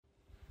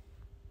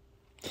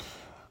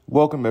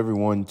Welcome,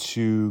 everyone,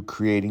 to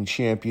Creating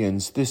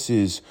Champions. This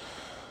is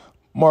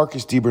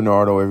Marcus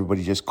DiBernardo.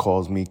 Everybody just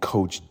calls me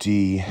Coach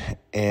D,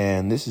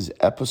 and this is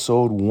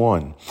episode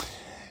 1.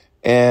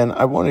 And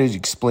I wanted to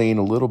explain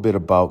a little bit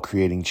about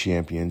Creating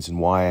Champions and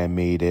why I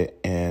made it.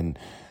 And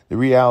the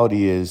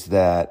reality is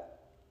that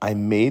I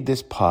made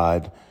this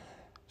pod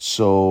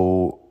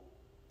so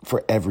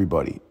for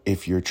everybody.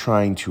 If you're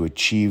trying to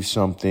achieve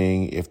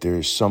something, if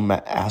there's some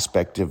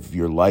aspect of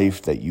your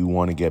life that you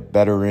want to get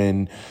better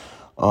in,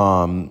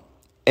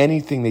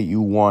 anything that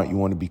you want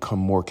to become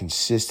more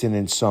consistent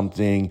in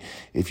something,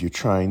 if you're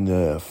trying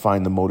to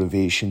find the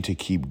motivation to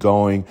keep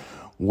going,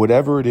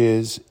 whatever it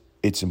is,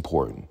 it's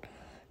important.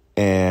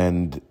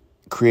 And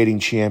Creating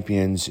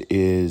Champions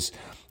it's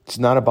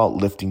not about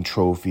lifting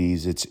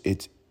trophies.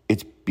 It's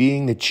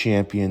being the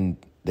champion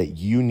that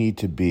you need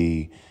to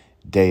be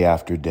day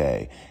after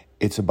day.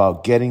 It's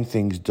about getting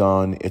things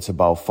done. It's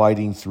about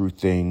fighting through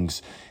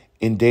things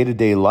in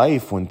day-to-day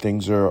life when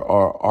things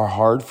are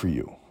hard for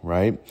you,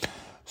 right?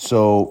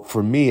 So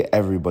for me,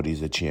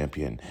 everybody's a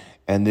champion.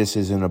 And this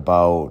isn't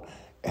about,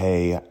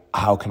 hey,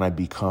 how can I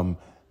become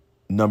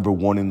number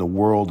one in the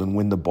world and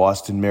win the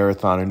Boston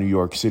Marathon or New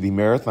York City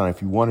Marathon?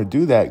 If you want to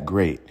do that,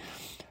 great.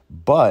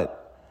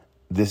 But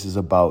this is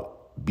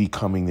about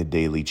becoming the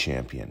daily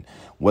champion,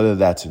 whether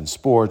that's in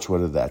sports,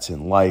 whether that's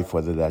in life,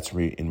 whether that's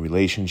in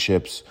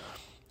relationships.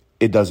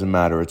 It doesn't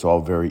matter. It's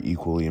all very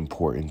equally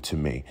important to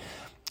me.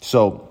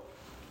 So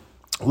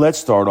let's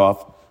start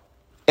off.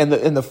 And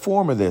the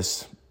form of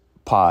this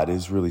pod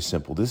is really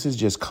simple. This is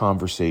just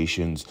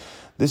conversations.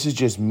 This is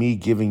just me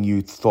giving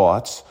you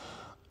thoughts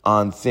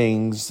on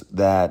things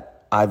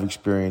that I've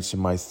experienced in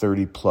my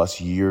 30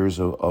 plus years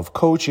of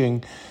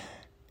coaching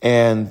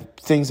and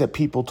things that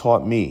people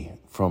taught me,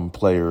 from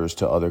players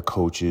to other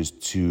coaches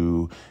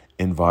to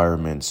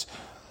environments.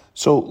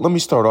 So let me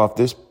start off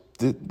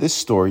this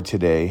story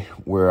today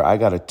where I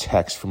got a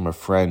text from a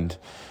friend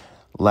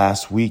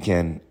last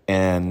weekend,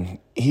 and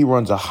he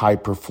runs a high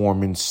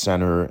performance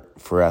center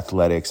for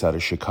athletics out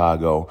of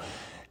Chicago.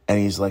 And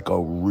he's like a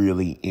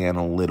really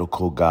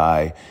analytical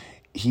guy.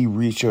 He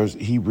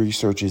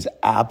researches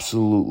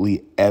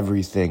absolutely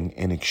everything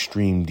in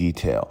extreme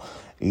detail.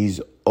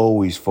 He's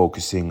always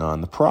focusing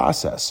on the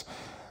process.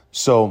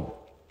 So,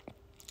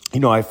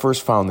 I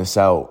first found this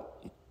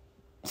out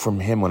from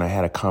him when I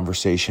had a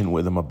conversation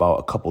with him about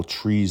a couple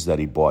trees that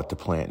he bought to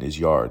plant in his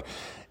yard.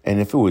 And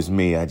if it was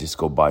me, I'd just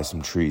go buy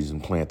some trees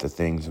and plant the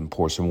things and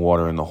pour some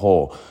water in the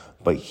hole.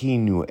 But he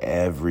knew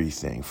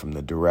everything, from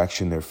the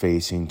direction they're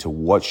facing to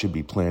what should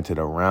be planted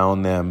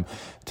around them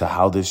to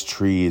how this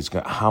tree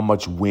how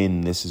much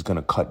wind this is going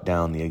to cut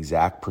down, the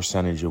exact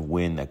percentage of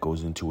wind that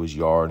goes into his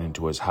yard,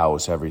 into his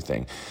house,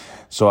 everything.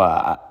 So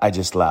I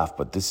just laugh,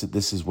 but this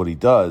is what he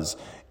does,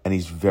 and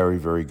he's very,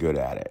 very good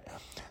at it.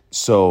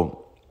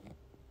 So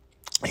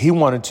he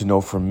wanted to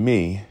know from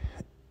me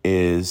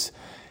is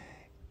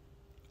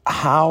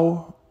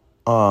how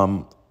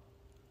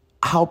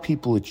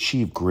people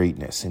achieve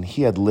greatness. And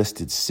he had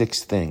listed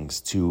 6 things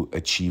to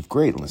achieve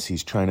greatness.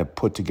 He's trying to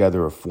put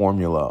together a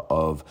formula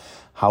of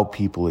how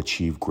people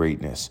achieve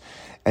greatness.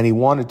 And he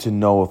wanted to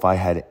know if I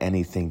had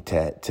anything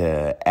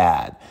to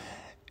add.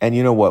 And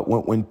you know what?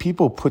 When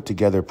people put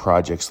together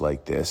projects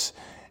like this,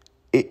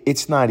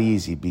 it's not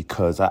easy,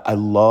 because I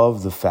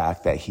love the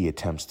fact that he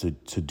attempts to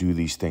do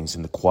these things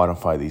and to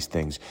quantify these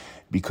things,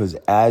 because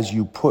as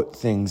you put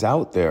things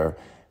out there,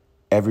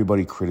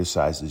 everybody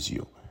criticizes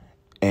you,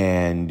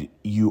 and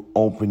you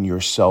open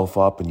yourself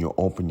up and you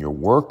open your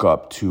work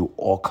up to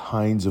all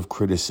kinds of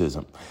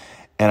criticism.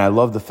 And I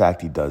love the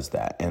fact he does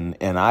that. And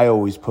I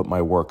always put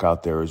my work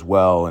out there as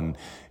well, and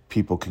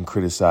people can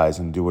criticize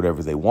and do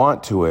whatever they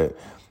want to it,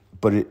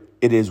 but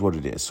it is what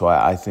it is. So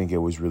I think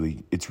it's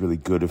really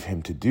good of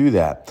him to do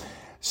that.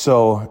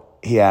 So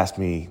he asked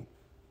me,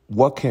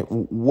 what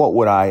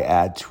would I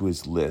add to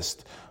his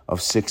list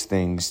of 6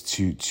 things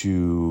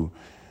to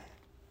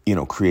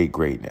create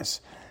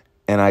greatness?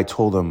 And I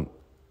told him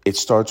it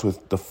starts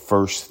with the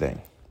first thing,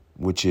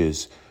 which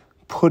is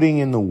putting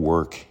in the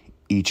work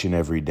each and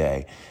every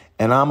day.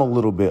 And I'm a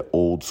little bit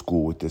old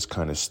school with this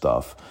kind of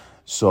stuff.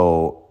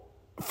 So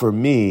for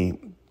me,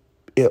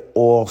 it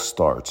all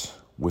starts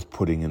with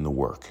putting in the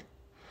work.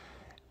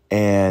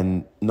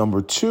 And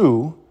number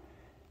 2,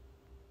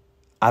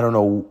 I don't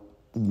know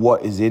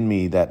what is in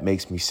me that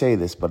makes me say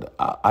this, but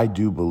I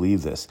do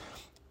believe this.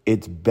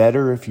 It's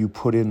better if you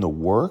put in the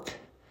work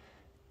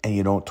and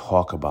you don't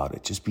talk about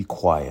it. Just be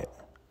quiet.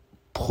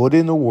 Put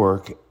in the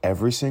work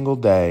every single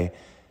day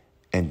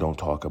and don't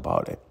talk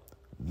about it.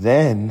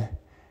 Then,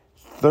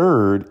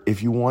 3rd,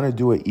 if you want to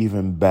do it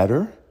even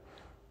better,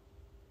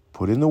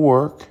 put in the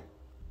work,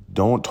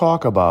 don't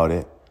talk about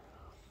it,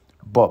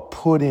 but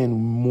put in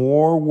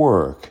more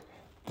work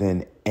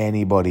than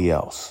anybody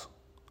else.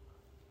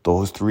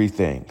 Those 3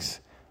 things,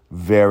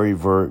 very,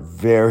 very,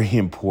 very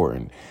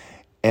important.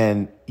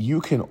 And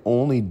you can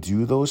only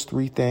do those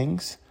 3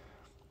 things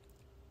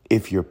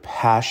if you're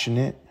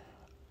passionate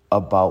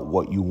about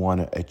what you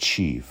want to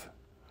achieve,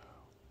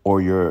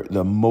 or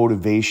the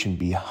motivation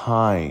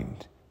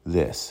behind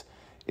this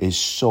is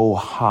so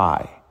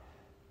high,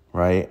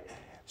 right?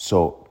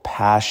 So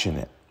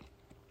passionate.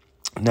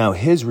 Now,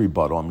 his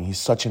rebuttal, I mean, he's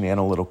such an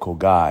analytical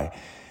guy.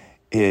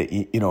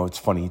 It's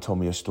funny. He told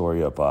me a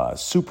story of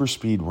super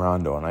speed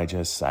rondo, and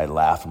I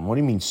laugh. What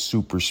do you mean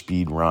super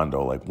speed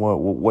rondo? Like,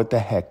 what the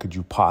heck could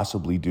you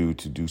possibly do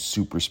to do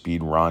super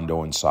speed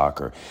rondo in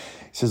soccer?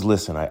 He says,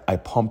 listen, I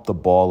pumped the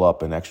ball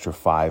up an extra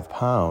 5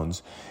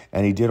 pounds,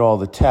 and he did all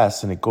the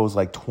tests, and it goes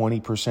like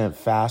 20%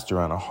 faster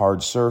on a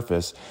hard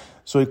surface.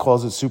 So he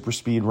calls it super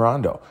speed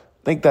rondo.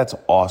 I think that's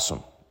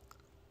awesome.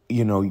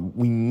 We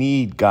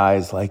need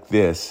guys like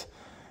this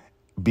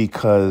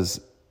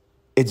because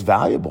it's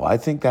valuable. I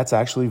think that's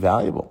actually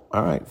valuable.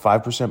 All right,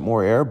 5%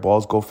 more air,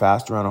 balls go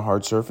faster on a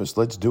hard surface.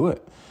 Let's do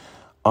it.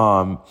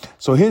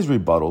 So his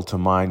rebuttal to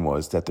mine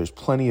was that there's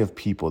plenty of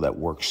people that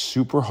work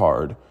super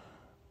hard,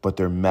 but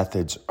their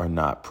methods are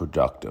not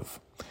productive.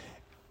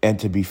 And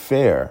to be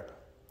fair,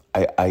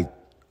 I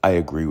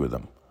agree with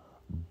him.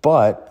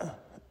 But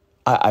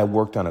I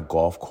worked on a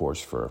golf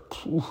course for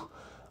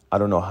I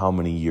don't know how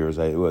many years.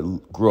 I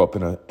grew up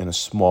in a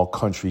small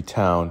country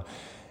town.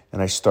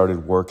 And I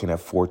started working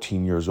at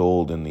 14 years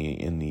old in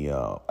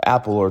the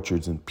apple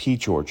orchards and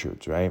peach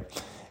orchards, right?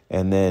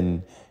 And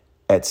then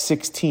at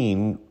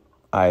 16,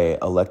 I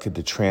elected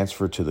to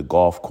transfer to the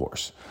golf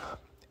course.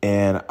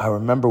 And I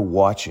remember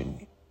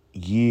watching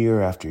year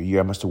after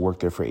year. I must have worked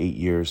there for 8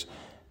 years.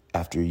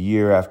 After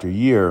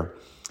year,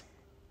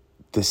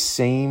 the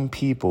same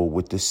people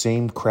with the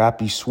same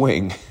crappy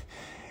swing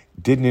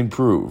didn't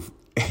improve.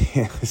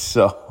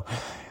 So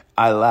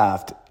I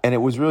laughed. And it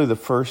was really the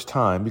first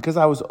time, because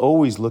I was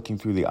always looking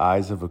through the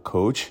eyes of a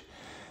coach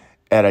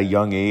at a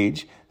young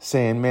age,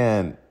 saying,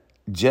 man,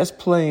 just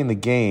playing the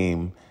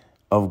game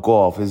of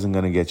golf isn't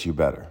going to get you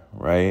better,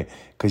 right?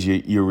 Because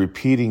you're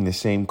repeating the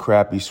same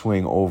crappy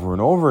swing over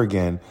and over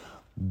again,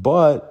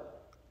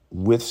 but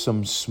with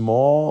some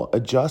small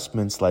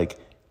adjustments like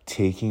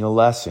taking a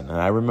lesson.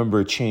 And I remember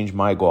it changed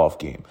my golf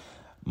game.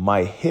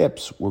 My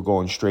hips were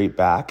going straight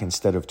back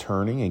instead of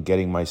turning and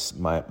getting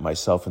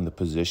myself in the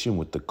position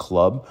with the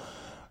club.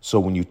 So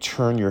when you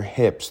turn your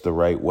hips the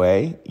right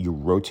way, you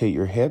rotate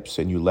your hips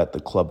and you let the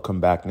club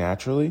come back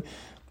naturally,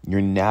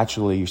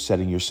 you're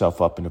setting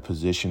yourself up in a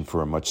position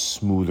for a much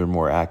smoother,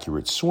 more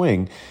accurate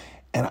swing.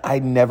 And I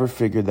never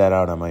figured that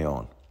out on my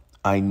own.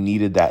 I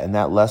needed that. And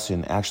that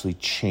lesson actually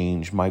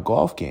changed my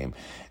golf game.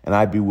 And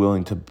I'd be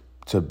willing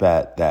to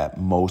bet that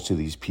most of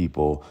these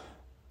people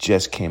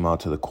just came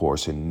out to the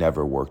course and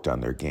never worked on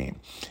their game.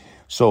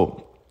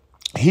 So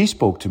he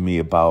spoke to me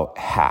about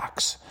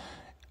hacks.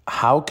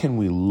 How can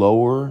we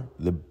lower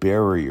the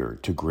barrier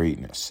to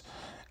greatness?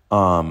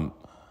 And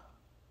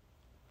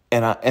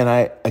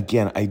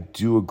I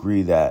do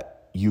agree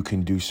that you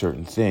can do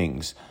certain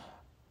things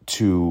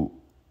to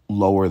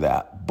lower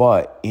that.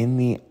 But in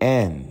the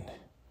end,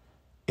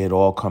 it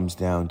all comes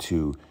down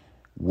to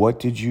what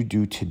did you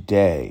do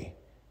today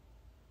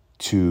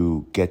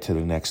to get to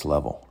the next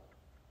level?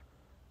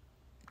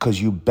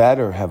 Because you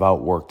better have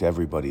outworked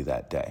everybody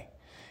that day.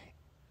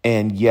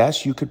 And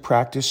yes, you could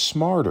practice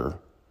smarter,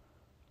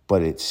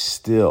 but it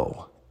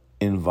still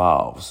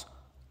involves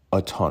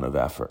a ton of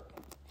effort.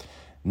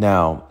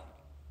 Now,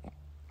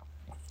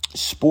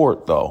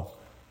 sport, though,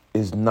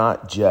 is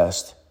not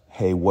just,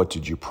 hey, what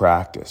did you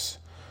practice?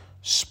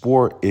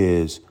 Sport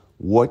is,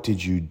 what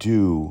did you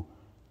do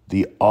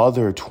the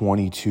other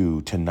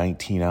 22 to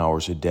 19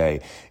 hours a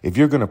day? If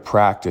you're going to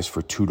practice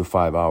for 2 to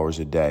 5 hours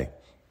a day,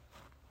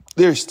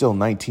 there's still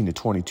 19 to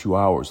 22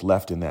 hours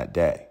left in that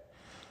day.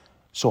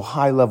 So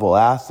high-level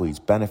athletes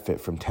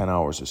benefit from 10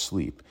 hours of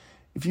sleep.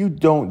 If you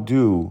don't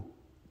do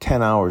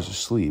 10 hours of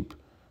sleep,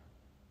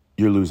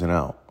 you're losing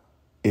out.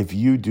 If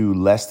you do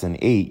less than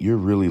 8, you're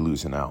really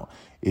losing out.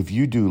 If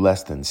you do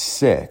less than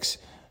 6,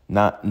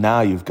 now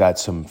you've got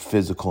some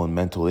physical and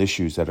mental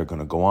issues that are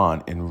going to go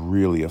on and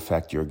really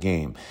affect your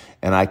game.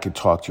 And I could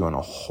talk to you on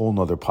a whole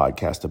nother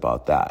podcast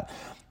about that.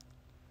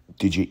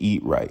 Did you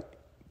eat right?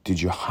 Did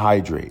you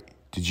hydrate?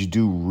 Did you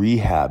do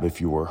rehab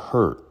if you were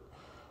hurt?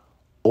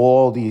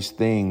 All these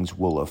things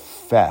will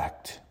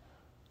affect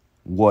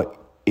what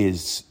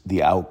is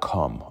the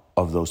outcome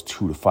of those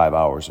 2 to 5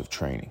 hours of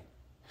training.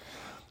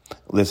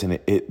 Listen,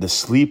 the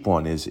sleep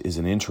one is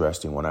an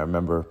interesting one. I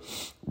remember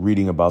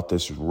reading about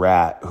this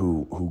rat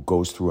who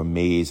goes through a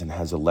maze and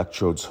has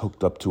electrodes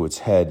hooked up to its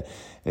head.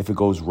 If it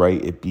goes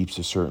right, it beeps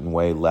a certain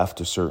way,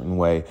 left a certain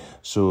way.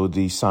 So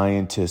the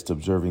scientist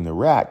observing the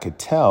rat could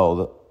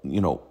tell,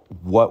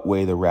 what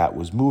way the rat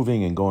was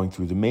moving and going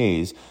through the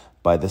maze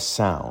by the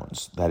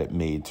sounds that it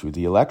made through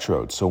the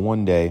electrodes. So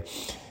one day,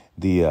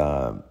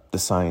 the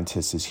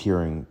scientist is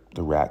hearing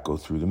the rat go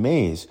through the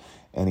maze,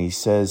 and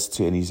he's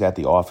at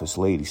the office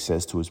late. He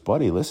says to his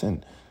buddy,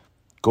 listen,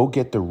 go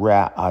get the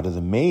rat out of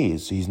the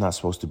maze. He's not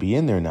supposed to be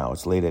in there now.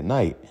 It's late at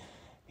night.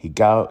 He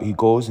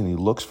goes and he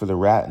looks for the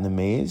rat in the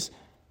maze.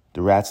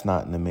 The rat's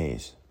not in the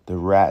maze. The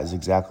rat is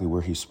exactly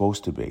where he's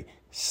supposed to be,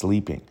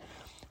 sleeping.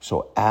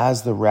 So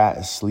as the rat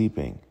is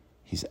sleeping,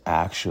 he's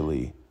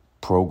actually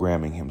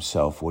programming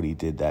himself what he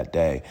did that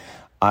day.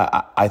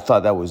 I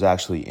thought that was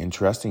actually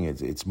interesting.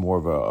 It's more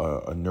of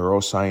a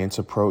neuroscience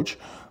approach,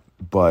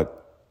 but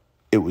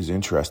it was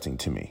interesting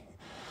to me.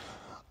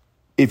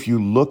 If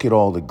you look at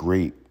all the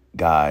great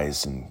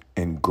guys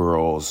and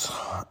girls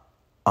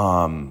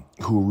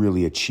who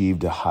really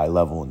achieved a high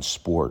level in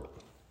sport,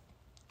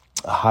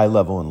 a high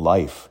level in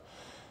life,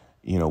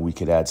 we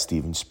could add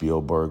Steven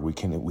Spielberg, we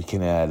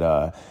can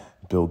add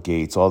Bill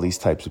Gates, all these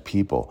types of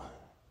people.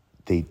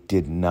 They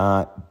did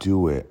not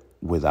do it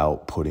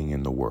without putting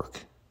in the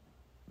work.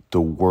 The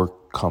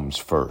work comes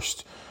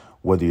first.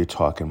 Whether you're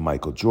talking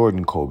Michael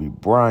Jordan, Kobe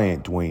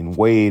Bryant, Dwayne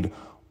Wade,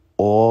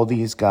 all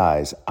these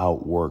guys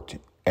outworked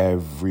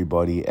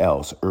everybody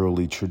else.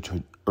 Early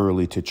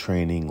to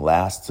training,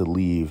 last to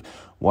leave.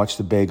 Watch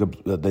the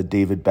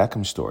David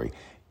Beckham story.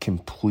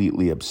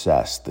 Completely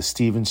obsessed. The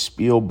Steven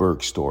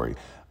Spielberg story.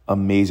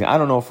 Amazing. I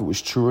don't know if it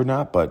was true or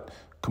not, but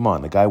come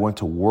on, the guy went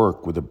to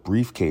work with a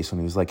briefcase when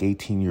he was like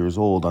 18 years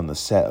old on the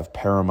set of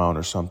Paramount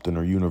or something,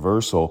 or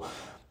Universal,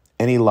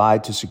 and he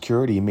lied to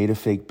security. He made a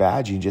fake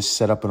badge. He just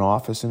set up an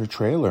office in a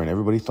trailer, and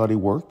everybody thought he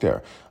worked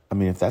there. I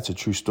mean, if that's a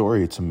true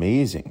story, it's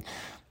amazing.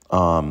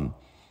 When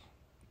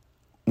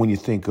you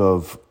think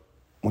of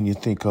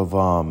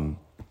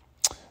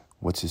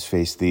what's his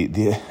face,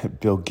 the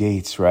Bill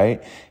Gates,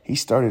 right? He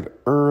started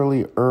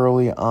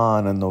early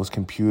on those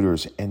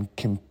computers and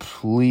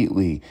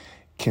completely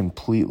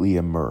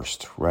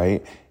immersed,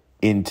 right,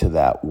 into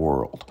that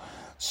world.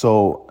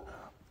 So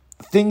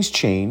things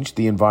change,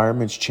 the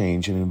environments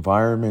change, and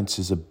environments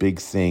is a big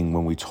thing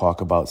when we talk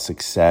about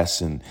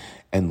success and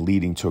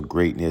leading to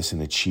greatness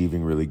and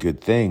achieving really good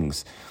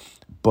things.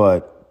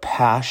 But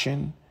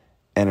passion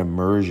and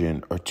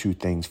immersion are two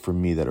things for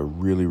me that are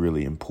really,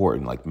 really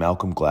important. Like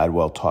Malcolm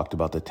Gladwell talked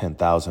about the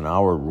 10,000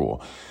 hour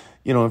rule.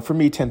 And for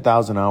me,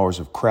 10,000 hours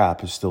of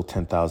crap is still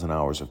 10,000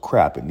 hours of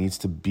crap. It needs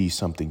to be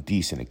something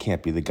decent. It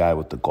can't be the guy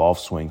with the golf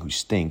swing who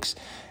stinks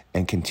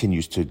and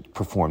continues to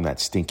perform that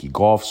stinky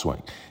golf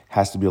swing. It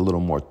has to be a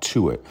little more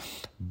to it.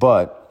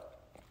 But,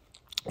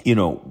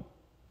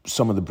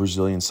 some of the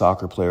Brazilian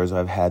soccer players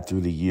I've had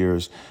through the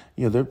years,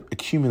 they're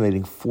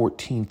accumulating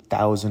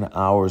 14,000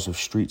 hours of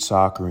street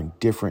soccer in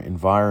different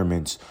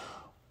environments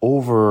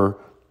over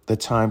the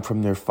time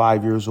from they're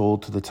 5 years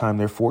old to the time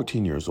they're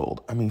 14 years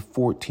old. I mean,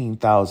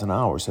 14,000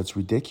 hours. That's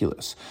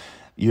ridiculous.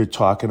 You're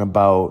talking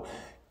about,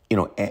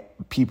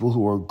 people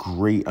who are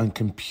great on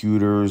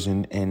computers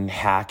and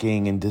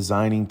hacking and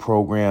designing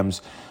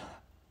programs.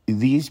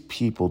 These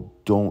people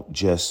don't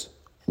just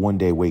one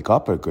day wake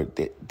up a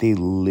good, they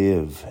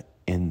live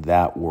in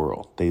that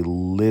world. They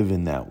live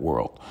in that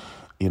world.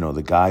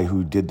 The guy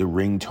who did the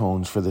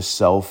ringtones for the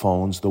cell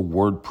phones, the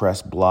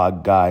WordPress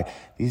blog guy,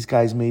 these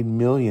guys made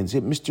millions.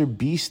 Mr.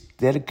 Beast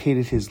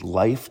dedicated his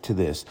life to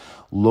this.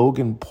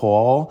 Logan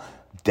Paul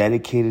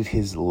dedicated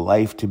his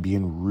life to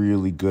being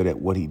really good at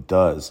what he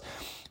does.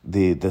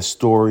 The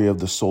story of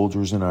the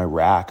soldiers in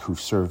Iraq who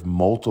served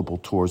multiple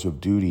tours of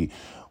duty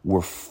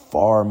were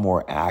far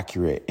more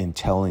accurate in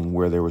telling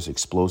where there was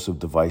explosive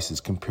devices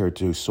compared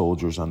to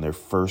soldiers on their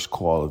first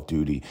call of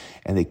duty,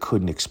 and they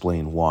couldn't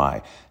explain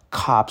why.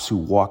 Cops who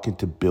walk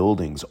into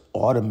buildings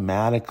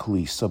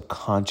automatically,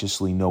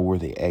 subconsciously know where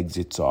the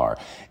exits are.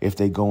 If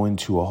they go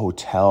into a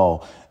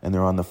hotel and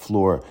they're on the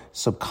floor,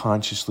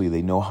 subconsciously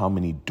they know how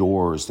many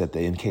doors that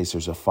in case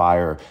there's a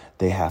fire,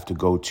 they have to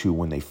go to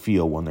when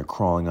they're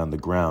crawling on the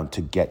ground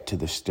to get to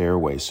the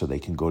stairway so they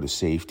can go to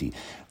safety.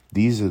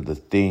 These are the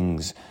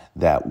things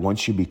that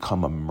once you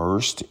become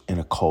immersed in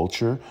a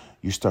culture,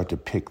 you start to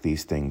pick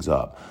these things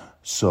up.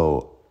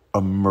 So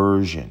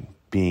immersion,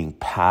 being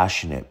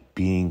passionate,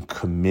 being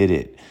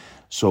committed.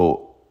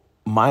 So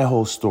my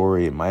whole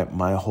story,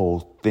 my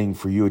whole thing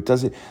for you,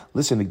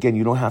 listen, again,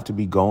 you don't have to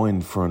be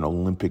going for an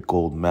Olympic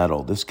gold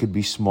medal. This could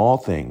be small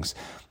things,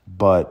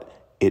 but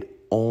it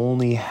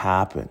only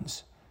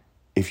happens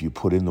if you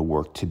put in the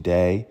work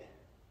today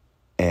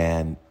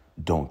and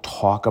don't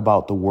talk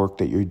about the work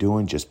that you're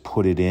doing. Just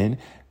put it in,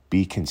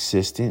 be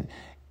consistent,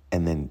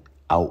 and then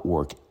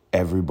outwork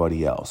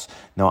everybody else.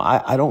 Now,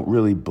 I don't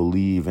really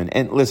believe in,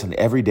 and listen,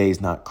 every day is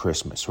not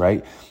Christmas,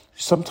 right?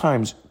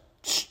 Sometimes,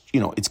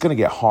 it's going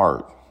to get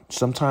hard.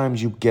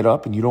 Sometimes you get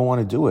up and you don't want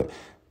to do it.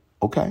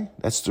 Okay,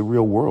 that's the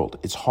real world.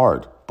 It's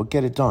hard, but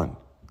get it done.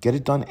 Get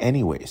it done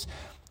anyways.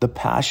 The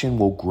passion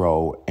will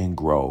grow and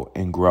grow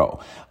and grow.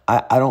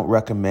 I don't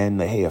recommend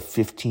that, hey,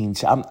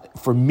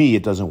 for me,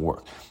 it doesn't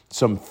work.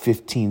 Some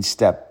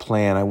 15-step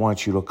plan. I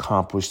want you to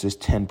accomplish this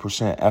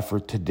 10%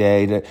 effort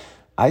today.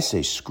 I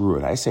say screw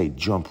it. I say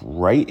jump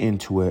right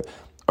into it.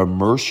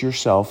 Immerse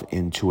yourself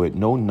into it.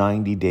 No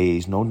 90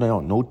 days, no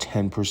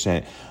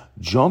 10%.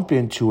 Jump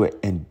into it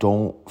and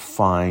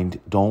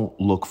don't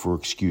look for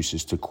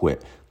excuses to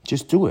quit.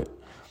 Just do it.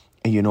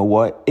 And you know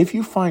what? If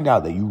you find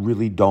out that you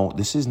really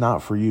this is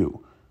not for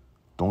you,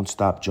 don't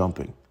stop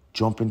jumping.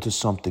 Jump into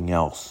something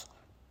else.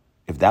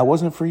 If that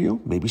wasn't for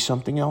you, maybe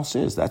something else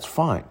is. That's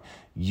fine.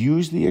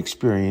 Use the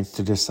experience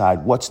to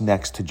decide what's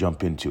next to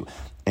jump into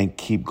and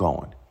keep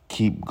going.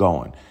 Keep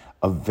going.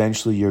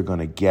 eventually you're going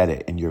to get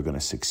it and you're going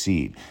to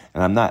succeed.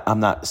 And I'm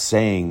not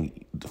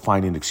saying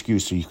find an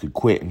excuse so you could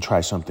quit and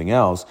try something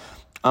else.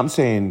 I'm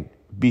saying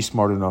be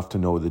smart enough to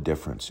know the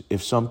difference.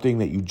 If something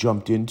that you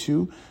jumped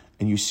into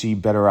and you see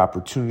better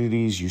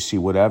opportunities, you see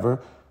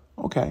whatever,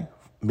 okay,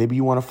 maybe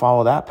you want to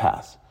follow that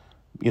path.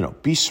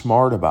 Be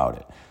smart about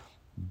it.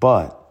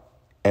 But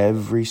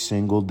every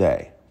single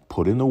day,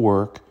 put in the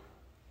work,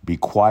 be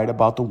quiet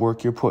about the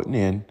work you're putting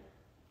in,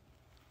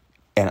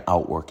 and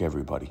outwork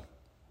everybody.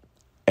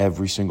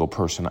 Every single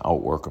person,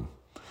 outwork them.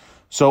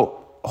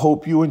 So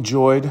hope you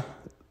enjoyed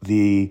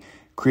the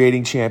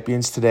Creating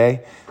Champions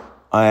today.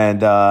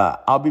 And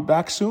I'll be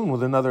back soon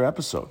with another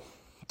episode.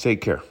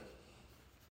 Take care.